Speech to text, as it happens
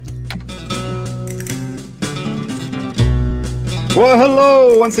Well,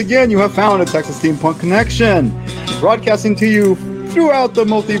 hello! Once again, you have found a Texas Steampunk Connection, broadcasting to you throughout the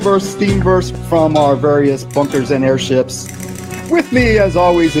multiverse Steamverse from our various bunkers and airships. With me, as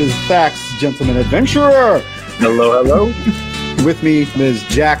always, is Thax, Gentleman Adventurer. Hello, hello. With me is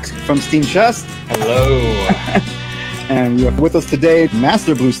Jack from Steam Chest. Hello. And we have with us today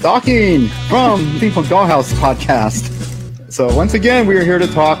Master Blue Stocking from Steampunk Dollhouse podcast. So once again, we are here to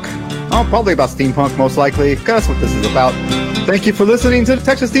talk, probably about steampunk, most likely, because that's what this is about. Thank you for listening to the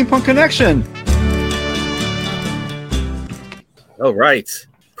Texas Steampunk Connection. All right.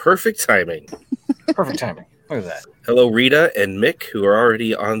 Perfect timing. Perfect timing. Look at that. Hello, Rita and Mick, who are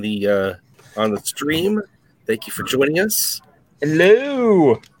already on the stream. Thank you for joining us.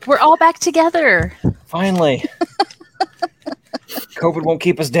 Hello. We're all back together. Finally. COVID won't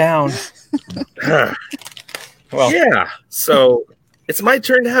keep us down. Well, yeah. So it's my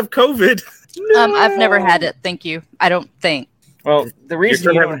turn to have COVID. No. I've never had it. Thank you. I don't think. Well, the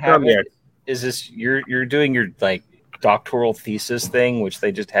reason you don't have yet it is this: you're doing your doctoral thesis thing, which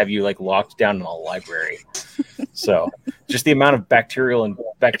they just have you locked down in a library. So just the amount of bacterial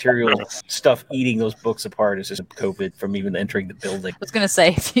stuff eating those books apart is just COVID from even entering the building. I was gonna say,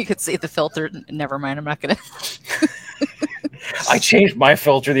 if you could see the filter, never mind. I'm not gonna. I changed my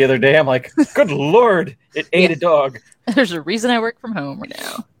filter the other day. I'm like, good Lord, it ate a dog. There's a reason I work from home right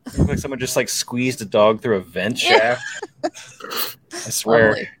now. Looks like someone just squeezed a dog through a vent shaft. I swear.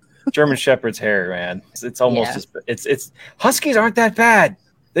 Lovely. German Shepherd's hair, man. It's almost it's Huskies aren't that bad.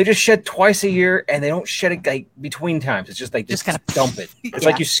 They just shed twice a year and they don't shed it between times. It's just just kind of dump it. It's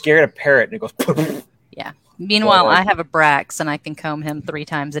like you scared a parrot and it goes poof. Yeah. Meanwhile, I have a Brax and I can comb him 3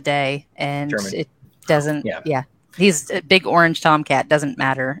 times a day and it doesn't He's a big orange tomcat, doesn't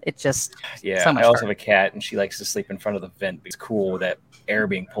matter. It's just so much I also fun. have a cat and she likes to sleep in front of the vent. It's cool with that air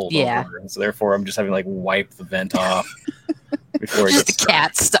being pulled over her. And so therefore I'm just having to wipe the vent off before it just gets a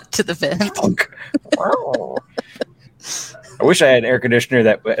cat stuck to the vent. I wish I had an air conditioner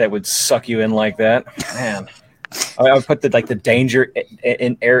that would suck you in like that. Man. I would put the danger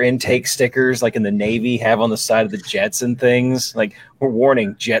in air intake stickers in the Navy have on the side of the jets and things. We're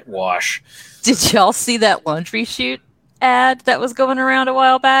warning jet wash. Did y'all see that laundry chute ad that was going around a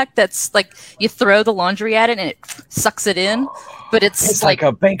while back? That's you throw the laundry at it and it sucks it in, but it's like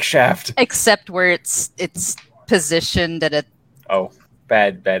a bank shaft, except where it's positioned at a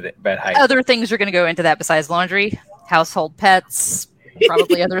bad height. Other things are going to go into that besides laundry, household pets,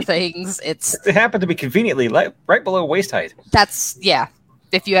 probably other things. It happened to be conveniently right below waist height. That's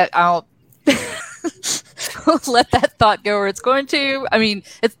If you, I'll let that thought go where it's going to. I mean,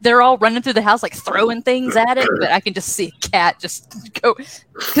 they're all running through the house throwing things at it, but I can just see a cat just go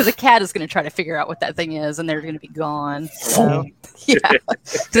because a cat is going to try to figure out what that thing is, and they're going to be gone. So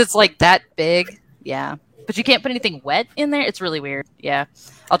because it's that big. Yeah, but you can't put anything wet in there. It's really weird. Yeah,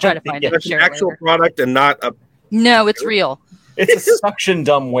 I'll try to find it. It's an actual later. Product and not a. No, it's real. It's a suction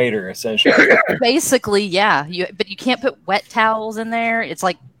dumb waiter, essentially. Basically, yeah. But you can't put wet towels in there. It's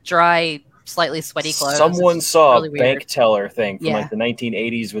dry, slightly sweaty clothes. Someone saw a bank teller thing from the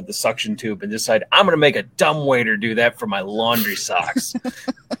 1980s with the suction tube and decided, I'm going to make a dumb waiter do that for my laundry socks.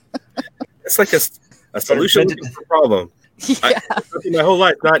 It's like a solution to the problem. Yeah. I've spent my whole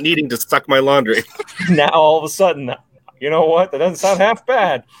life not needing to suck my laundry. Now, all of a sudden, you know what? That doesn't sound half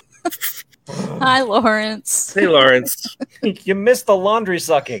bad. Hi, Lawrence. Hey, Lawrence. You missed the laundry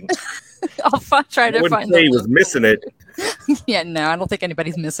sucking. I'll try to find. I wouldn't say he was missing it. Yeah, no, I don't think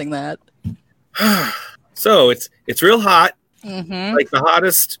anybody's missing that. So it's real hot. Mm-hmm. The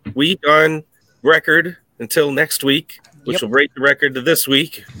hottest week on record until next week, which will break the record to this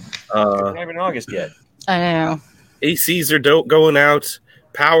week. We're not even in August yet. I know. ACs are going out.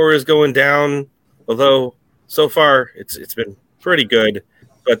 Power is going down. Although so far it's been pretty good.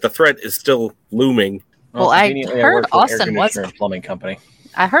 But the threat is still looming. Well, I heard Austin was a plumbing company.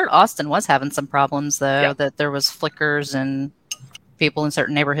 I heard Austin was having some problems though. That there was flickers and people in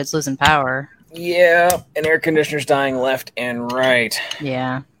certain neighborhoods losing power. Yeah, and air conditioners dying left and right.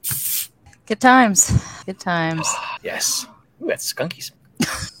 Yeah, good times. Good times. Yes. Ooh, that's skunkies.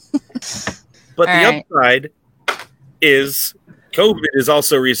 But the upside is COVID is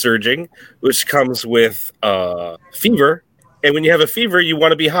also resurging, which comes with fever. And when you have a fever, you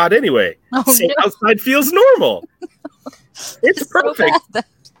want to be hot anyway. So outside feels normal. It's perfect. So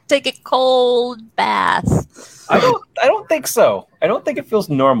take a cold bath. I don't think so. I don't think it feels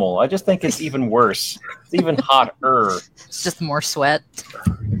normal. I just think it's even worse. It's even hotter. It's just more sweat.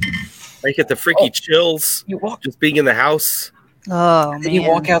 I get the freaky chills. Just being in the house. Oh, man. Then you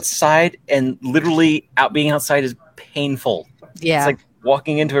walk outside, and literally being outside is painful. Yeah. It's like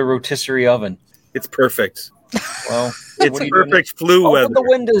walking into a rotisserie oven. It's perfect. Well, It's perfect flu open weather. the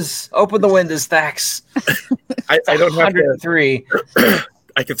windows. Open the windows, Thax. I don't have to. 103.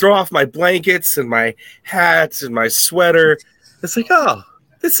 I can throw off my blankets and my hats and my sweater. It's like, oh,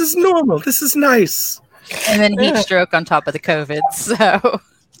 this is normal. This is nice. And then heat stroke on top of the COVID. So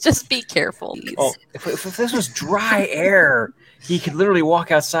just be careful. Please. Well, if this was dry air, he could literally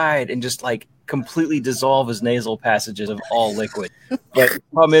walk outside and just like completely dissolve his nasal passages of all liquid. But the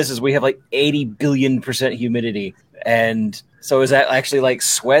problem is we have like 80 billion% humidity. And so is that actually like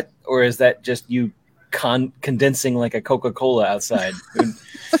sweat, or is that just you condensing like a Coca-Cola outside?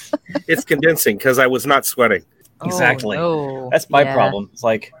 It's condensing because I was not sweating. Exactly. Oh, no. That's my Yeah. problem. It's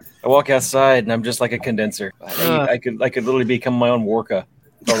like I walk outside and I'm just like a condenser. I could literally become my own Worka.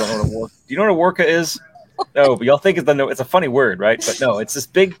 Do you know what a Worka is? No, but y'all think it's a funny word, right? But no, it's this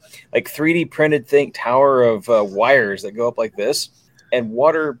big like 3D printed tower of wires that go up like this, and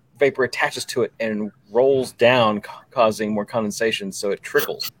water vapor attaches to it and rolls down, causing more condensation, so it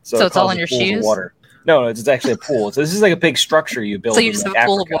trickles. So it it's all causes in your pools of shoes? Water. No, it's actually a pool. So this is like a big structure you build. So you in, just like, have a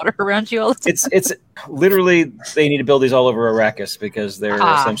pool of Africa. water around you all the time? It's literally they need to build these all over Arrakis because they're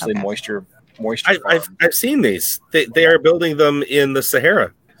essentially okay. moisture. I've seen these. They are building them in the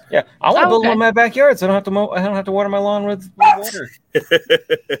Sahara. Yeah, I want to build okay. one in my backyard, so I don't have to water my lawn with water.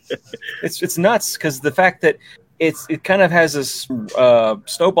 It's nuts because the fact that it kind of has this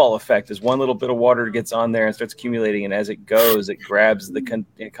snowball effect. As one little bit of water gets on there and starts accumulating, and as it goes, it grabs the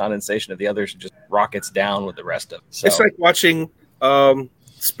condensation of the others and just rockets down with the rest of it. So, It's like watching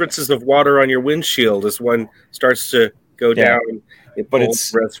spritzes of water on your windshield as one starts to go down. It But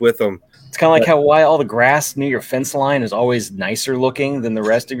pulls the rest with them. it's kind of like why all the grass near your fence line is always nicer looking than the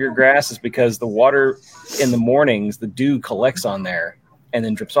rest of your grass is because the water in the mornings, the dew collects on there and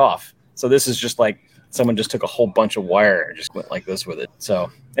then drips off. So this is just like someone just took a whole bunch of wire and just went like this with it.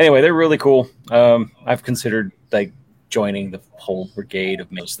 So anyway, they're really cool. I've considered like joining the whole brigade of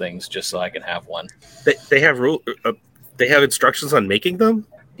those things just so I can have one. They have they have instructions on making them.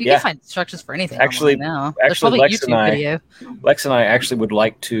 You Yeah. can find instructions for anything Actually- online now. There's actually, probably a Lex and I- YouTube video. Lex and I actually would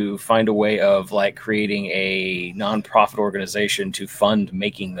like to find a way of like creating a nonprofit organization to fund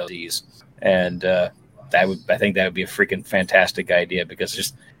making these, and I think that would be a freaking fantastic idea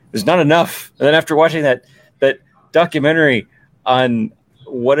because there's not enough. And then after watching that documentary on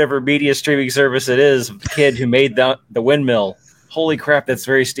whatever media streaming service it is, of the kid who made the windmill, holy crap, that's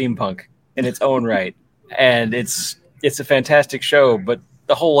very steampunk in its own right, and it's a fantastic show, but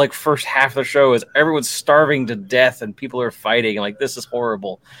the whole like first half of the show is everyone's starving to death and people are fighting and like this is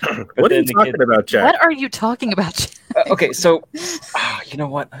horrible. But What are then you the talking kid- about, Jack? What are you talking about? Okay, so you know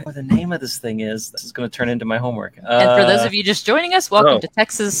what the name of this thing is? This is going to turn into my homework. And for those of you just joining us, welcome Oh. to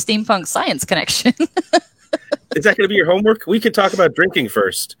Texas Steampunk Science Connection. Is that going to be your homework? We could talk about drinking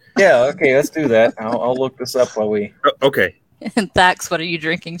first. yeah, okay, let's do that. I'll look this up while we. Okay. And Thax, what are you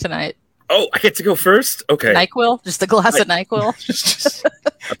drinking tonight? Oh, I get to go first? Okay. NyQuil? Just a glass of NyQuil? I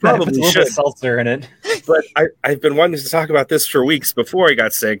Puts probably a little bit should. of seltzer in it. But I've been wanting to talk about this for weeks before I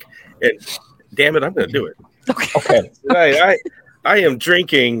got sick. And damn it, I'm going to do it. Okay. I am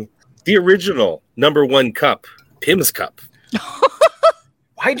drinking the original #1 cup, Pim's Cup.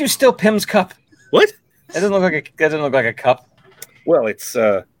 Why'd you steal Pim's cup? What? That doesn't look like a cup. Well, it's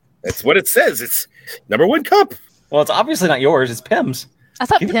what it says. It's #1 cup. Well, it's obviously not yours. It's Pim's. I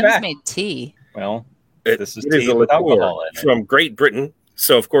thought Give it Pim's back. made tea. Well, It This is it is tea a with liqueur alcohol in it. from Great Britain,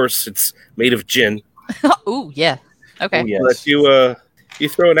 so of course it's made of gin. Ooh, yeah. Okay. oh, yes. But you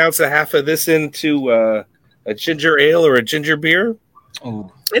throw an ounce and a half of this into a ginger ale or a ginger beer,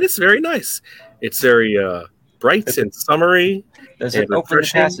 Ooh. and it's very nice. It's very bright and summery. Does Yeah, it open the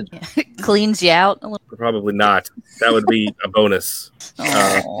refreshing. passage? Cleans you out a little. Probably not. That would be a bonus.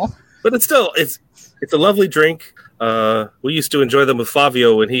 Aw. But it's still it's a lovely drink. We used to enjoy them with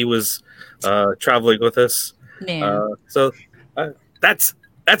Flavio when he was traveling with us. Yeah. So that's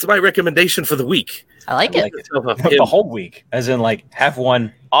my recommendation for the week. I like I it. like it. Myself a The Pim. whole week, as in like have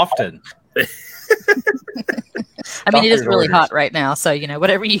one often. I mean, it is doctor's really orders. hot right now, so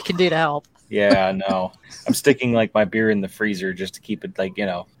whatever you can do to help. Yeah, no. I'm sticking like my beer in the freezer just to keep it like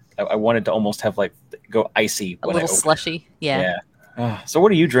I wanted to almost have like go icy A when little I open it. slushy. Yeah. So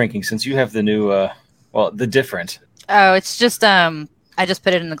what are you drinking since you have the new the different? Oh, it's just I just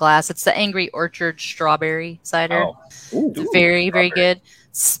put it in the glass. It's the Angry Orchard strawberry cider. Oh, Ooh, Very, very good.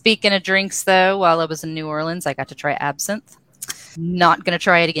 Speaking of drinks, though, while I was in New Orleans, I got to try absinthe. Not gonna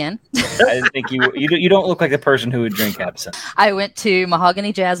try it again. I didn't think you don't look like the person who would drink absinthe. I went to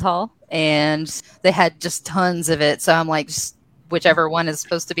Mahogany Jazz Hall, and they had just tons of it. So I'm like, just whichever one is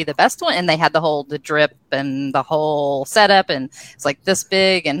supposed to be the best one. And they had the drip and the whole setup, and it's like this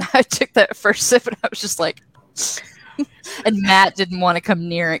big. And I took that first sip, and I was just like, And Matt didn't want to come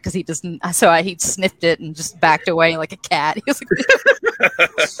near it because he he sniffed it and just backed away like a cat. He was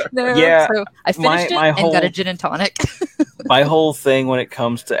like, no. Yeah, so I finished and got a gin and tonic. My whole thing when it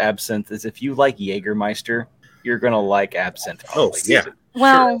comes to absinthe is if you like Jägermeister, you're going to like absinthe. Oh, yeah.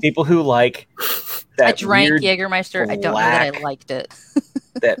 Well, people who like that I drank weird Jägermeister. I don't know that I liked it.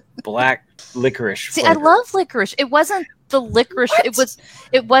 that black licorice. See, flavor. I love licorice. It wasn't the licorice. What?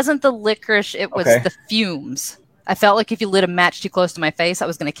 It wasn't the licorice. It was Okay. the fumes. I felt like if you lit a match too close to my face, I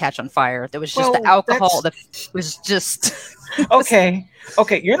was going to catch on fire. There was just Well, the alcohol that was just. Okay.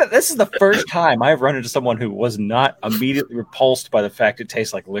 This is the first time I've run into someone who was not immediately repulsed by the fact it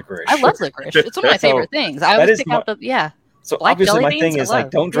tastes like licorice. I love licorice. It's one of my favorite things. I that always is pick out the So black obviously jelly my beans, thing I is like,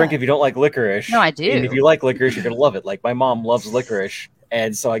 love. don't drink Yeah. if you don't like licorice. No, I do. And if you like licorice, you're gonna love it. Like my mom loves licorice,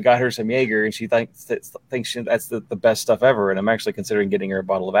 and so I got her some Jaeger, and she thinks that's the best stuff ever. And I'm actually considering getting her a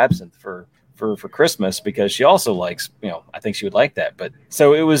bottle of absinthe for Christmas because she also likes, I think she would like that. But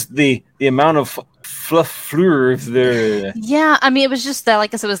so it was the amount of fleur of the. Yeah, I mean, it was just that,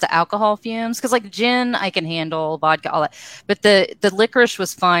 like I said, it was the alcohol fumes. Because like gin, I can handle, vodka, all that. But the licorice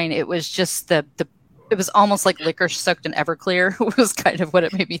was fine. It was just the it was almost like licorice soaked in Everclear. Was kind of what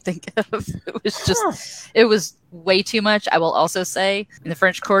it made me think of. It was just, it was way too much. I will also say, in the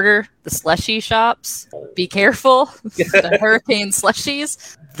French Quarter, the slushy shops, be careful. The hurricane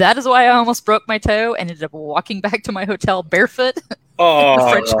slushies. That is why I almost broke my toe and ended up walking back to my hotel barefoot in the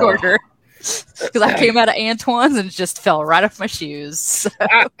French Quarter. Because I came out of Antoine's and it just fell right off my shoes.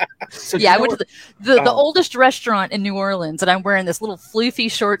 So, yeah, I went to the oldest restaurant in New Orleans, and I'm wearing this little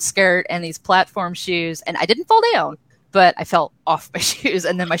floofy short skirt and these platform shoes, and I didn't fall down, but I fell off my shoes,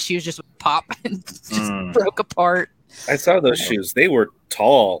 and then my shoes just pop and just broke apart. I saw those shoes. They were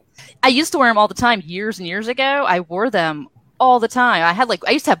tall. I used to wear them all the time years and years ago. I wore them all the time.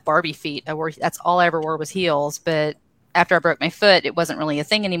 I used to have Barbie feet. That's all I ever wore was heels, but after I broke my foot, it wasn't really a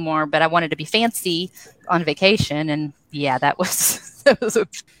thing anymore, but I wanted to be fancy on vacation. And yeah, that was a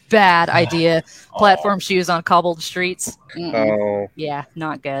bad idea. Platform shoes on cobbled streets. Oh. Yeah,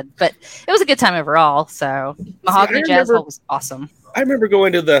 not good. But it was a good time overall. So Mahogany Jazz Hole was awesome. I remember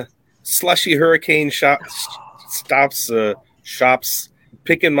going to the slushy hurricane shops,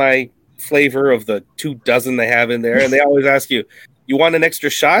 picking my flavor of the 24 they have in there. And they always ask you want an extra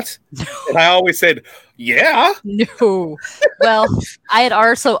shot? And I always said, yeah. No. Well, I had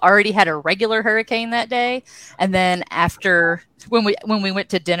also already had a regular hurricane that day. And then after, when we went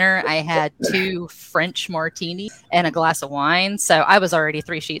to dinner, I had 2 French martinis and a glass of wine. So I was already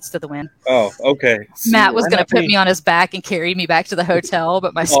 3 sheets to the wind. Oh, okay. Matt was going to put me on his back and carry me back to the hotel,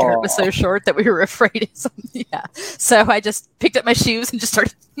 but my skirt was so short that we were afraid of something. Yeah. So I just picked up my shoes and just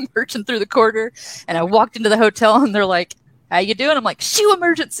started marching through the corridor. And I walked into the hotel and they're like, how you doing? I'm like, shoe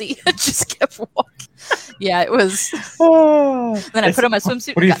emergency. I just kept walking. Yeah, it was. Then I put on my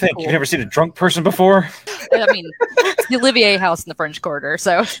swimsuit. What do you think? Cool. You've never seen a drunk person before? I mean, it's the Olivier house in the French Quarter,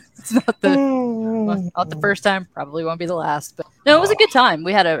 so it's not the first time. Probably won't be the last. But no, it was a good time.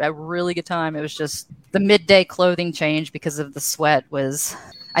 We had a really good time. It was just the midday clothing change because of the sweat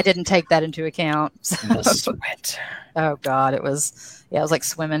I didn't take that into account. So. The sweat. Oh God, it was like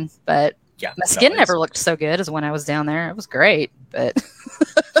swimming, but. Yeah, my skin never looked so good as when I was down there. It was great, but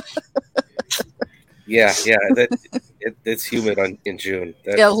yeah, it's humid in June.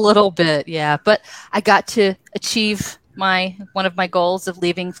 Yeah, a little bit, yeah. But I got to achieve one of my goals of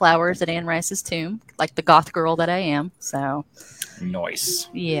leaving flowers at Anne Rice's tomb, like the goth girl that I am. So nice.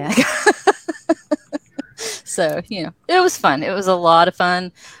 Yeah. So, it was fun. It was a lot of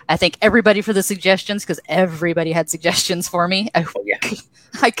fun. I thank everybody for the suggestions because everybody had suggestions for me.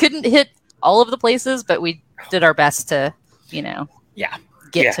 I couldn't hit all of the places, but we did our best to,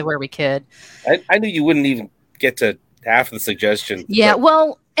 get to where we could. I knew you wouldn't even get to half the suggestions. Yeah,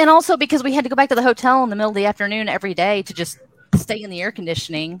 well, and also because we had to go back to the hotel in the middle of the afternoon every day to just stay in the air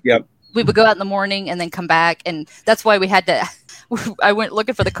conditioning. Yep. We would go out in the morning and then come back, and that's why we had to. I went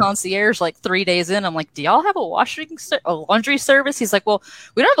looking for the concierge like 3 days in. I'm like, do y'all have a laundry service? He's like, well,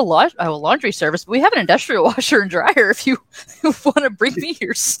 we don't have a laundry service, but we have an industrial washer and dryer if you want to bring me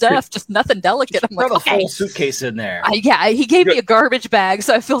your stuff. Just nothing delicate. I'm like, a full suitcase in there. He gave me a garbage bag,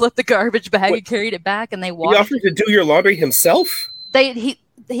 so I filled up the garbage bag and carried it back, and they washed. He offered to do your laundry himself? He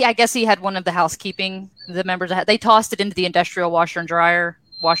I guess he had one of the housekeeping, the members. They tossed it into the industrial washer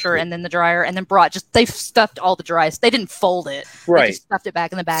and then the dryer, and then they stuffed all the dries. They didn't fold it. Right. They just stuffed it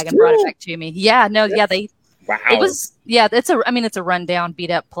back in the bag and brought it back to me. Yeah, wow. It was, it's a rundown,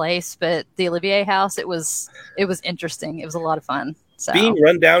 beat up place, but the Olivier house, it was interesting. It was a lot of fun. So. Being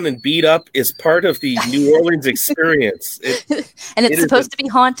run down and beat up is part of the New Orleans experience. And it's supposed to be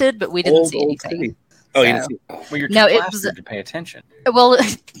haunted, but we didn't see anything. Oh, So- you didn't see. Well, you're too No, it plastered was- to pay attention. Well,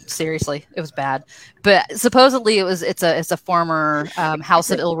 seriously, it was bad. But supposedly it's a former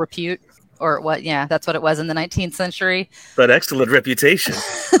house of ill repute, or what? Yeah, that's what it was in the 19th century. But excellent reputation.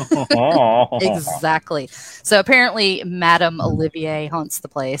 Exactly. So apparently, Madame Olivier haunts the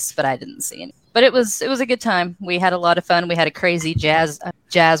place, but I didn't see any. But it was a good time. We had a lot of fun. We had a crazy jazz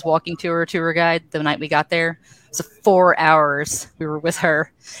walking tour guide the night we got there. So 4 hours we were with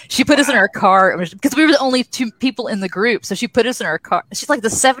her. She put us in our car because we were the only 2 people in the group. So she put us in our car. She's like the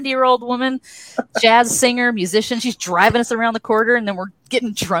 70-year-old woman, jazz singer, musician. She's driving us around the corridor, and then we're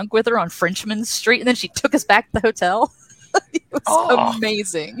getting drunk with her on Frenchman Street. And then she took us back to the hotel. It was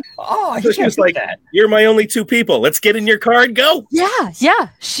amazing. Oh, I So she was like, that. "You're my only 2 people. Let's get in your car and go." Yeah.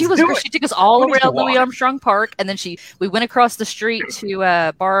 She was. do Great. it. She took us all We need to around Louis walk. Armstrong Park, and then we went across the street to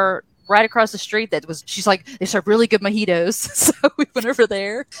a bar right across the street. She's like, they serve really good mojitos, so we went over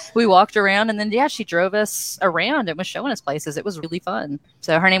there. We walked around, and then she drove us around and was showing us places. It was really fun.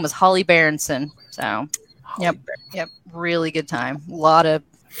 So her name was Holly Berenson. So, yep, really good time. A lot of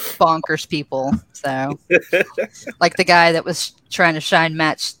bonkers people. So, like the guy that was trying to shine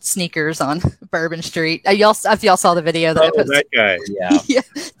match sneakers on Bourbon Street. If y'all saw the video that I Oh, posted. that guy. Yeah. Yeah,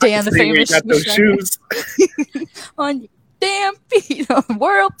 Dan, the See where you famous got those shoes. on your damn feet on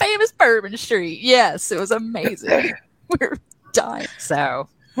world famous Bourbon Street. Yes, it was amazing. We're dying. So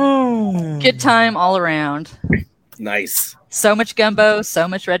good time all around. Nice. So much gumbo, so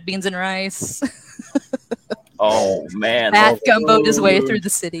much red beans and rice. Oh man. That gumboed his way through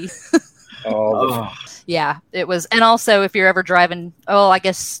the city. Oh, Yeah, it was. And also, if you're ever driving, I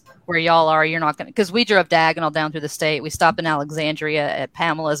guess where y'all are, you're not going to, because we drove diagonal down through the state. We stopped in Alexandria at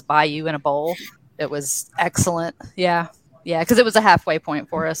Pamela's Bayou in a bowl. It was excellent. Yeah, because it was a halfway point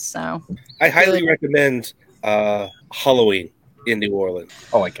for us. So I highly recommend Halloween in New Orleans.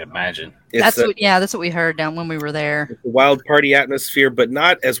 Oh, I can imagine. It's that's what we heard down when we were there. a wild party atmosphere, but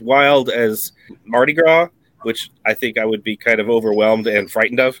not as wild as Mardi Gras, which I think I would be kind of overwhelmed and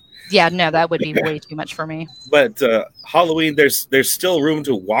frightened of. Yeah, no, that would be way too much for me. But Halloween, there's still room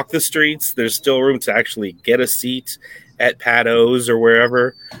to walk the streets. There's still room to actually get a seat at Pado's or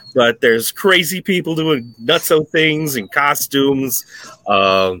wherever. But there's crazy people doing nutso things and costumes.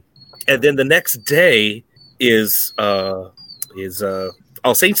 And then the next day is All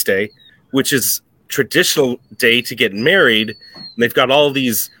Saints Day, which is traditional day to get married. And they've got all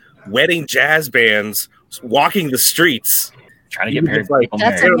these wedding jazz bands walking the streets. Trying to get married. Like, people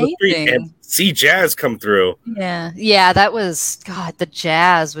That's married. down the street amazing. and see jazz come through. Yeah, that was, God, the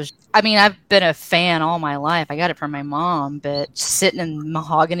jazz was, I mean, I've been a fan all my life. I got it from my mom, but sitting in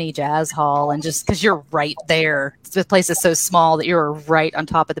Mahogany Jazz Hall and just, because you're right there. The place is so small that you're right on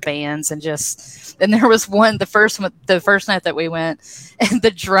top of the bands and there was one, the first night that we went, and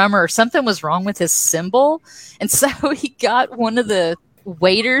the drummer, something was wrong with his cymbal. And so he got one of the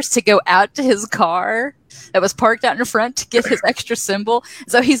waiters to go out to his car that was parked out in front to get his extra cymbal.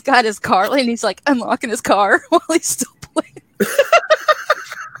 So he's got his car and he's like unlocking his car while he's still playing.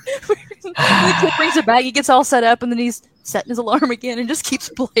 The kid brings it back, he gets all set up, and then he's setting his alarm again and just keeps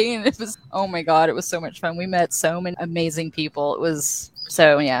playing. It was, oh my God, it was so much fun. We met so many amazing people. It was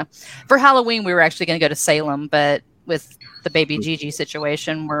so, yeah. For Halloween, we were actually going to go to Salem, but with the baby Gigi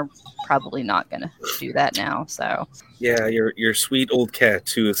situation, we're probably not going to do that now. So Yeah, your sweet old cat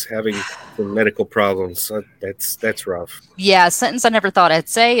who is having some medical problems. That's rough. yeah, a sentence I never thought I'd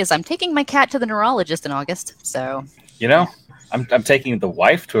say is I'm taking my cat to the neurologist in August. So You know, I'm taking the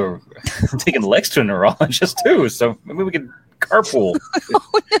wife I'm taking Lex to a neurologist too. So maybe we could carpool.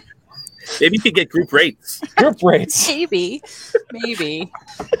 Maybe you could get group rates. Group rates. maybe.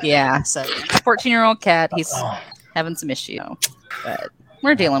 Yeah. So 14-year-old cat, he's having some issues, but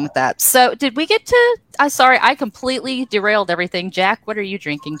we're dealing with that. So did we get to, sorry, I completely derailed everything. Jack, what are you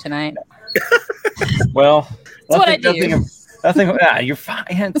drinking tonight? Well, That's what I do. Nothing. You're fine.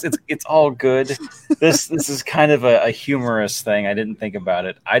 It's all good. This is kind of a humorous thing. I didn't think about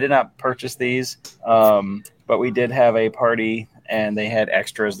it. I did not purchase these, but we did have a party and they had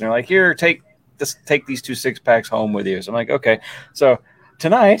extras. And they're like, "Here, take these 2 6-packs home with you." So I'm like, "Okay." So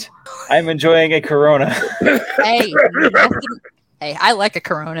tonight, I'm enjoying a Corona. Hey, I like a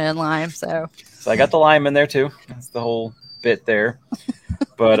Corona and lime. So So I got the lime in there too. That's the whole bit there.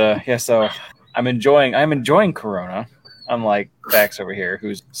 But yeah, so I'm enjoying Corona. Unlike Bax over here,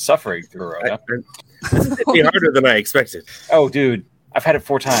 who's suffering through Corona. It'd be harder than I expected. Oh, dude, I've had it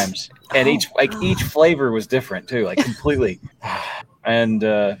 4 times, and each flavor was different too, like completely. And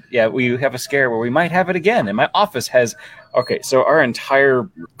yeah, we have a scare where we might have it again. And my office has so our entire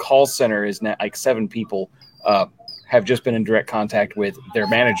call center is now like 7 people. have just been in direct contact with their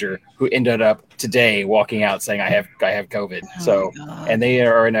manager, who ended up today walking out saying, I have COVID. And they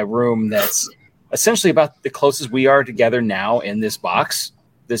are in a room that's essentially about the closest we are together now in this box.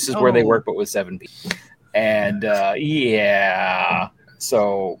 This is where they work, but with 7 people. And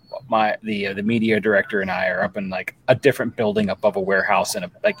so the media director and I are up in like a different building above a warehouse in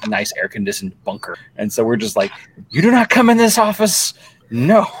a like nice air conditioned bunker. And so we're just like, you do not come in this office.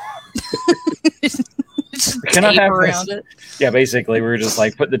 No. Cannot have around it. Yeah, basically we're just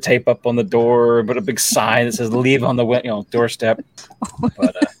like put the tape up on the door, put a big sign that says leave on the doorstep.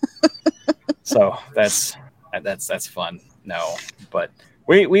 But so that's fun. No, but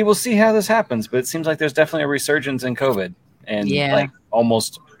we will see how this happens. But it seems like there's definitely a resurgence in COVID, and like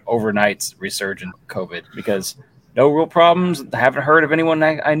almost overnight resurgent COVID, because no real problems. I haven't heard of anyone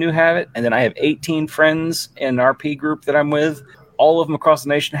I knew have it, and then I have 18 friends in an RP group that I'm with. All of them across the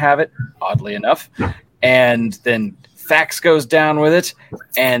nation have it, oddly enough. And then Fax goes down with it,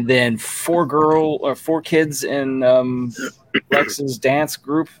 and then 4 kids in Lex's dance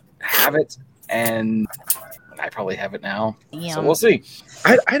group have it, and I probably have it now. Yeah. So we'll see.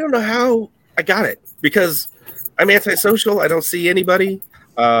 I don't know how I got it, because I'm antisocial. I don't see anybody.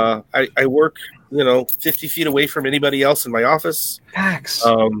 I work, 50 feet away from anybody else in my office. Fax.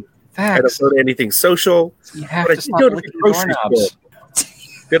 I don't go to anything social. You have to stop licking doorknobs.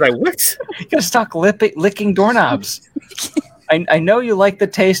 Did I what? You gotta stop licking doorknobs. I know you like the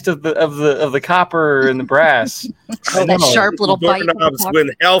taste of the copper and the brass. That sharp little bite. Doorknobs when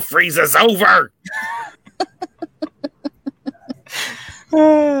hell freezes over.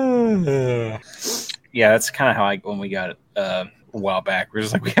 Yeah, that's kind of how when we got it a while back. We're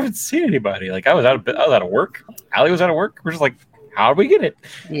just like, we haven't seen anybody. Like I was out of work. Allie was out of work. We're just like, how did we get it?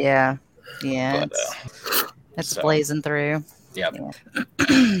 Yeah. But, it's blazing through. Yep.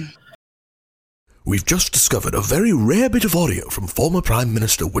 We've just discovered a very rare bit of audio from former Prime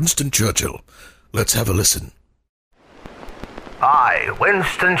Minister Winston Churchill. Let's have a listen. I,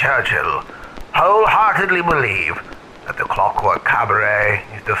 Winston Churchill, wholeheartedly believe that the Clockwork Cabaret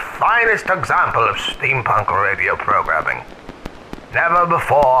is the finest example of steampunk radio programming. Never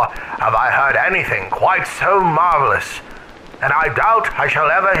before have I heard anything quite so marvelous, and I doubt I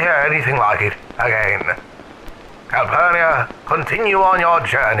shall ever hear anything like it again. Calpurnia, continue on your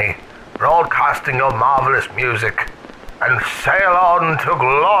journey, broadcasting your marvelous music, and sail on to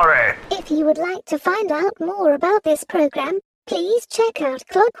glory. If you would like to find out more about this program, please check out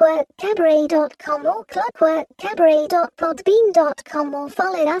clockworkcabaret.com or clockworkcabaret.podbean.com, or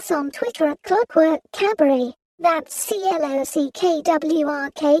follow us on Twitter at Clockwork Cabaret. That's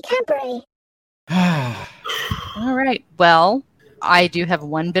CLOCKWRK Cabaret. All right. Well, I do have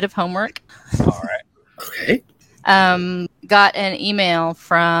one bit of homework. All right. Okay. Got an email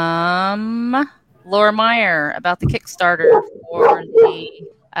from Laura Meyer about the Kickstarter for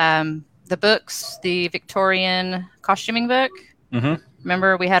the books, the Victorian costuming book. Mm-hmm.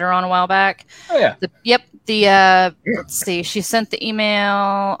 Remember we had her on a while back? Oh yeah. Let's see. She sent the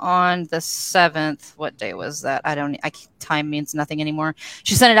email on the 7th. What day was that? Time means nothing anymore.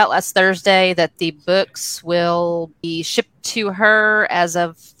 She sent it out last Thursday that the books will be shipped to her as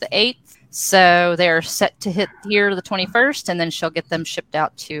of the 8th. So they're set to hit here the 21st, and then she'll get them shipped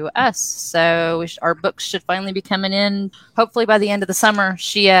out to us. So our books should finally be coming in, hopefully by the end of the summer.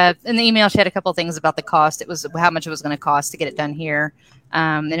 She in the email, she had a couple of things about the cost. It was how much it was going to cost to get it done here.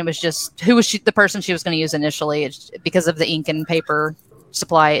 And it was just who was the person she was going to use initially. Because of the ink and paper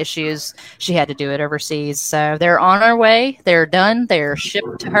supply issues, she had to do it overseas. So they're on our way. They're done. They're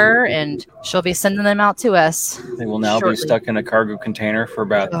shipped to her, and she'll be sending them out to us. They will now shortly be stuck in a cargo container for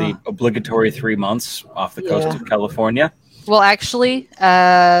about the obligatory 3 months off the coast of California. Well, actually,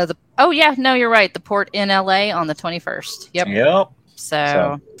 you're right. The port in LA on the 21st. Yep.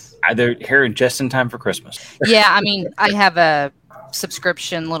 So they're here just in time for Christmas. Yeah, I mean, I have a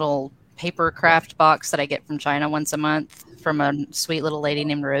subscription little paper craft box that I get from China once a month from a sweet little lady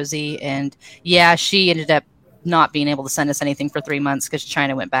named Rosie. And yeah, she ended up not being able to send us anything for 3 months because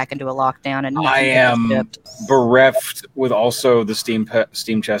China went back into a lockdown. And I am bereft with also the Steam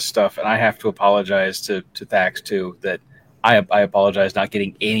Chest stuff, and I have to apologize to Thax too that I apologize not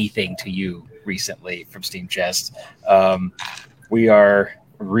getting anything to you recently from Steam Chest. We are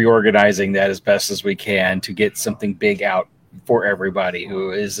reorganizing that as best as we can to get something big out for everybody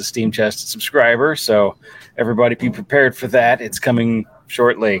who is a Steam Chest subscriber. So everybody be prepared for that. It's coming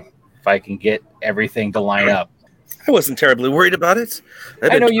shortly if I can get everything to line up. I wasn't terribly worried about it.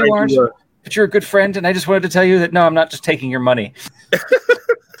 I know you aren't, but you're a good friend, and I just wanted to tell you that no, I'm not just taking your money.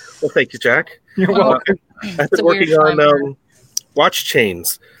 Well, thank you, Jack. You're welcome. I've been working on watch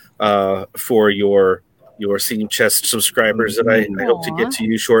chains for your your Steam Chest subscribers that I hope to get to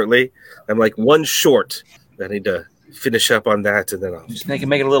you shortly. I'm like one short. I need to finish up on that, and then I'll Just make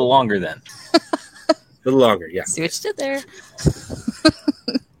it a little longer then. a little longer. Yeah. See what you did there.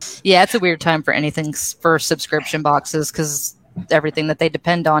 Yeah, it's a weird time for anything for subscription boxes because everything that they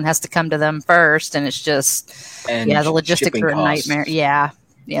depend on has to come to them first, and it's just the logistics are a nightmare. Yeah,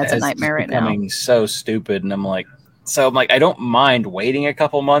 it's a nightmare right now. Becoming so stupid, and I'm like, I don't mind waiting a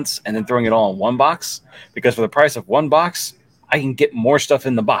couple months and then throwing it all in one box because for the price of one box, I can get more stuff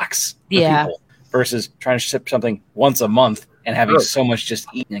in the box. For people versus trying to ship something once a month and having so much just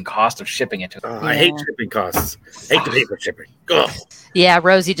eaten and cost of shipping it to them. I hate shipping costs. I hate the paper shipping. Ugh. Yeah,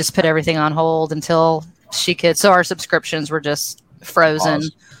 Rosie just put everything on hold until she could. So our subscriptions were just frozen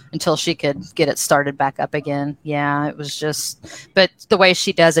until she could get it started back up again. Yeah, it was just. But the way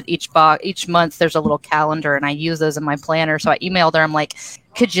she does it, each month there's a little calendar, and I use those in my planner. So I emailed her. I'm like,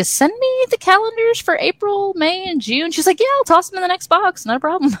 could you send me the calendars for April, May, and June? She's like, yeah, I'll toss them in the next box. No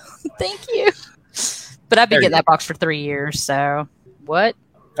problem. Thank you. But I've been getting that box for 3 years, so what?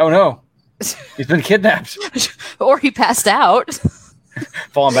 Oh, no. He's been kidnapped. Or he passed out.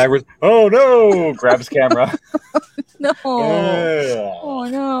 Falling backwards. Oh, no. Grabs camera. No. Yeah. Oh,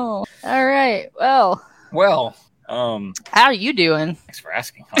 no. All right. Well. How are you doing? Thanks for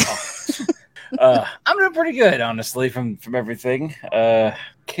asking. I'm doing pretty good, honestly, from everything.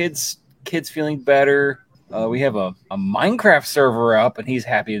 Kids feeling better. We have a Minecraft server up, and he's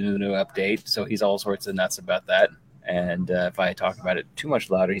happy with the new update, so he's all sorts of nuts about that. And if I talk about it too much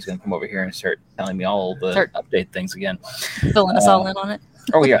louder, he's going to come over here and start telling me all the update things again. Filling us all in on it.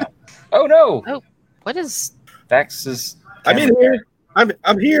 Oh, yeah. Oh, no. Oh, what is... Dax is... I'm in here.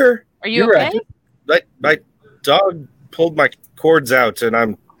 I'm here. Are you okay? My dog pulled my cords out, and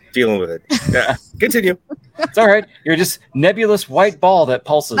I'm dealing with it. Yeah. Continue. It's all right. You're just nebulous white ball that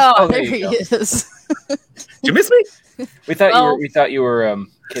pulses. Oh, there he is. Did you miss me? We thought you were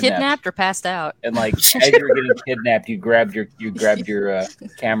kidnapped or passed out. And like as you were getting kidnapped, you grabbed your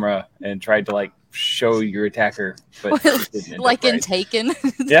camera and tried to like show your attacker, but like in Taken.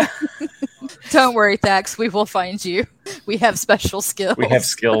 Yeah. Don't worry, Thax. We will find you. We have special skills. We have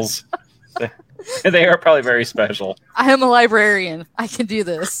skills. They are probably very special. I am a librarian. I can do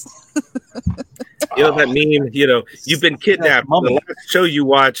this. You know that meme, you've been kidnapped. The last show you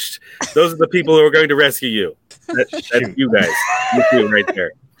watched, those are the people who are going to rescue you. That's you guys. You two right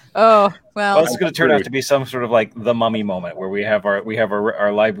there. Oh, well. It's going to turn out to be some sort of like the Mummy moment where we have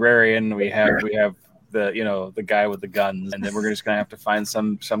our librarian, we have the guy with the guns, and then we're just going to have to find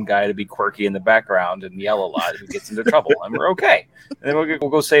some guy to be quirky in the background and yell a lot who gets into trouble, and we're okay. And then we'll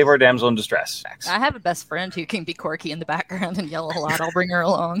go save our damsel in distress. I have a best friend who can be quirky in the background and yell a lot. I'll bring her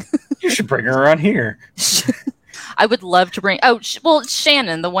along. You should bring her around here. I would love to bring.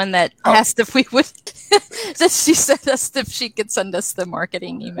 Shannon, the one that asked if we would. She said us if she could send us the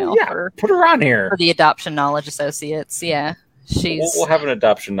marketing email. Yeah, put her on here for the Adoption Knowledge Associates. Yeah, we'll have an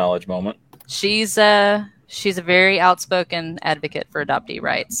adoption knowledge moment. She's a very outspoken advocate for adoptee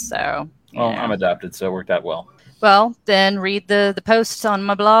rights. So, I'm adopted, so it worked out well. Well, then read the post on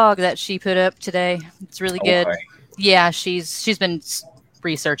my blog that she put up today. It's really good. Boy. Yeah, she's been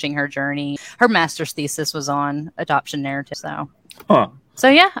researching her journey. Her master's thesis was on adoption narrative. So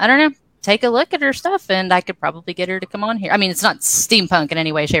yeah, I don't know. Take a look at her stuff, and I could probably get her to come on here. I mean, it's not steampunk in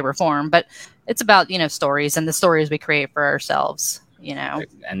any way, shape, or form, but it's about stories and the stories we create for ourselves.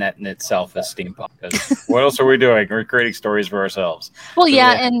 And that in itself is steampunk. What else are we doing? We're creating stories for ourselves. Well,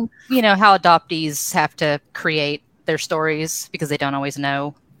 and how adoptees have to create their stories because they don't always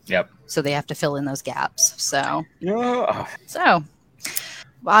know. Yep. So they have to fill in those gaps. So yeah. So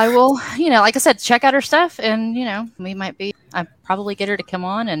I will, like I said, check out her stuff, and I probably get her to come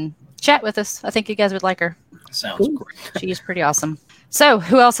on and chat with us. I think you guys would like her. Sounds great. She is pretty awesome. So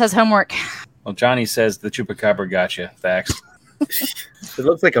who else has homework? Well, Johnny says the chupacabra gotcha. Thanks. It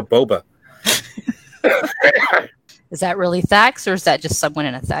looks like a boba. Is that really Thax, or is that just someone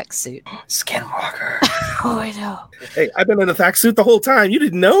in a Thax suit? Skinwalker. Oh, I know. Hey, I've been in a Thax suit the whole time. You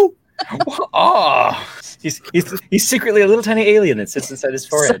didn't know? Oh, he's secretly a little tiny alien that sits inside his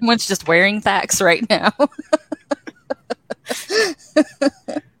forehead. Someone's just wearing Thax right now.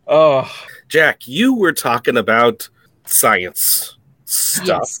 Oh, Jack, you were talking about science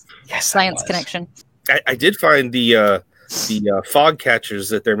stuff. Yes, Science Connection. I did find the fog catchers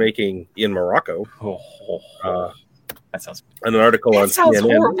that they're making in Morocco. That sounds. An article on sounds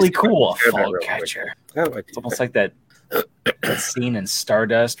CNN. Horribly cool. A fog catcher. It's almost like that scene in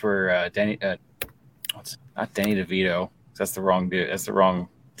Stardust where not Danny DeVito. That's the wrong dude. That's the wrong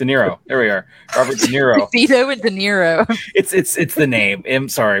De Niro. There we are. Robert De Niro. DeVito and De Niro. It's the name. I'm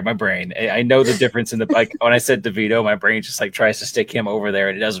sorry, my brain. I know the difference in the like when I said DeVito, my brain just like tries to stick him over there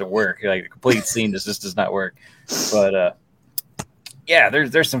and it doesn't work. Like the complete scene just does not work. But yeah,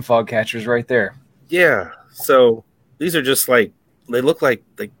 there's some fog catchers right there. Yeah. So these are just like they look like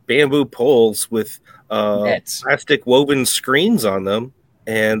bamboo poles with Nets. plastic woven screens on them,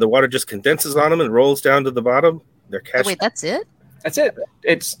 and the water just condenses on them and rolls down to the bottom. They're Oh, catching. wait, that's it? That's it.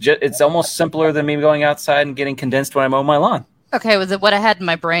 It's almost simpler than me going outside and getting condensed when I mow my lawn. Okay, what I had in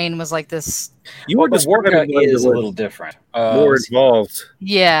my brain was like this. You were The describing Worka one is that a was little different. more involved.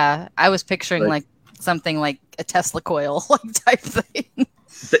 Yeah, I was picturing Like- like something like a Tesla coil like type thing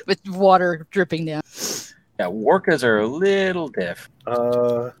with water dripping down. Yeah, Workas are a little different.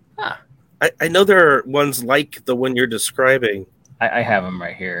 I know there are ones like the one you're describing. I have them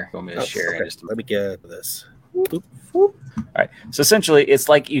right here. Want me to share? Okay, In just a let me get this. All right. So essentially, it's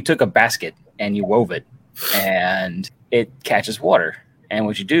like you took a basket and you wove it, and it catches water. And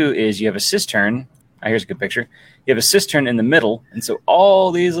what you do is you have a cistern. Here's a good picture. You have a cistern in the middle, and so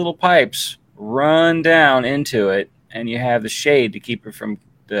all these little pipes run down into it, and you have the shade to keep it from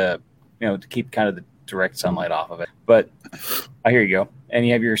to keep kind of the direct sunlight off of it. But here you go. And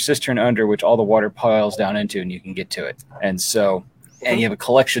you have your cistern under, which all the water piles down into, and you can get to it. And so, and you have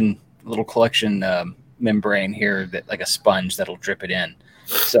a little collection membrane here that like a sponge that'll drip it in.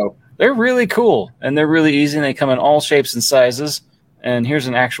 So they're really cool and they're really easy, and they come in all shapes and sizes. And here's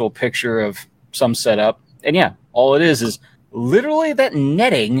an actual picture of some setup. And yeah, all it is literally that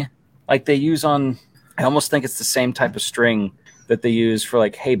netting like they use on, I almost think it's the same type of string that they use for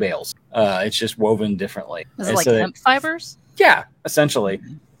like hay bales. It's just woven differently. Is And it like so hemp fibers? yeah, essentially.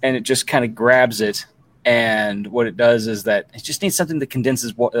 And it just kind of grabs it. And what it does is that it just needs something that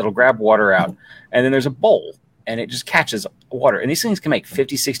condenses, it'll grab water out. And then there's a bowl, and it just catches water. And these things can make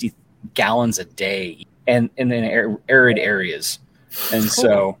 50, 60 gallons a day and in arid areas. And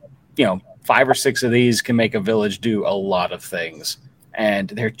so, 5 or 6 of these can make a village do a lot of things. And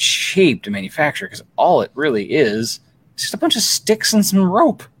they're cheap to manufacture because all it really is just a bunch of sticks and some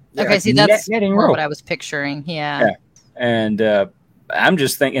rope. Okay, see, that's netting more rope. what I was picturing. Yeah. And I'm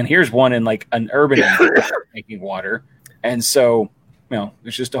just thinking, here's one in like an urban area making water. And so,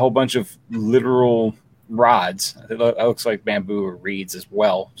 there's just a whole bunch of literal rods. It looks like bamboo or reeds as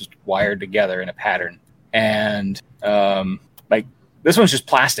well, just wired together in a pattern. And like this one's just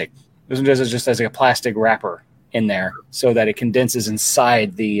plastic. This one just has like a plastic wrapper in there so that it condenses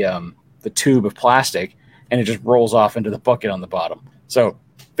inside the tube of plastic, and it just rolls off into the bucket on the bottom. So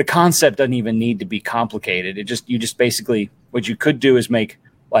the concept doesn't even need to be complicated. You just basically, what you could do is make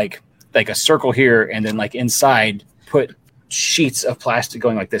like a circle here, and then like inside put sheets of plastic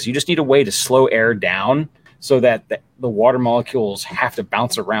going like this. You just need a way to slow air down so that the water molecules have to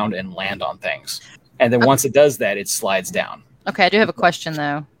bounce around and land on things. And then once it does that, it slides down. Okay, I do have a question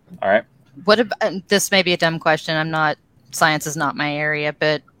though. All right. What about, this may be a dumb question. Science is not my area,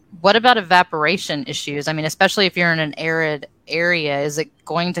 but what about evaporation issues? I mean, especially if you're in an arid area, is it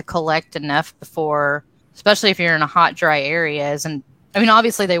going to collect enough before, especially if you're in a hot, dry areas? And I mean,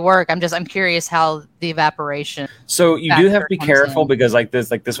 obviously they work. I'm curious how the evaporation. So you do have to be comes careful in. because like this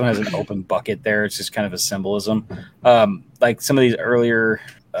one has an open bucket there. It's just kind of a symbolism. Like some of these earlier,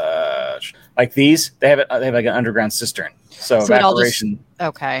 like these, they have like an underground cistern. So So it all just- evaporation.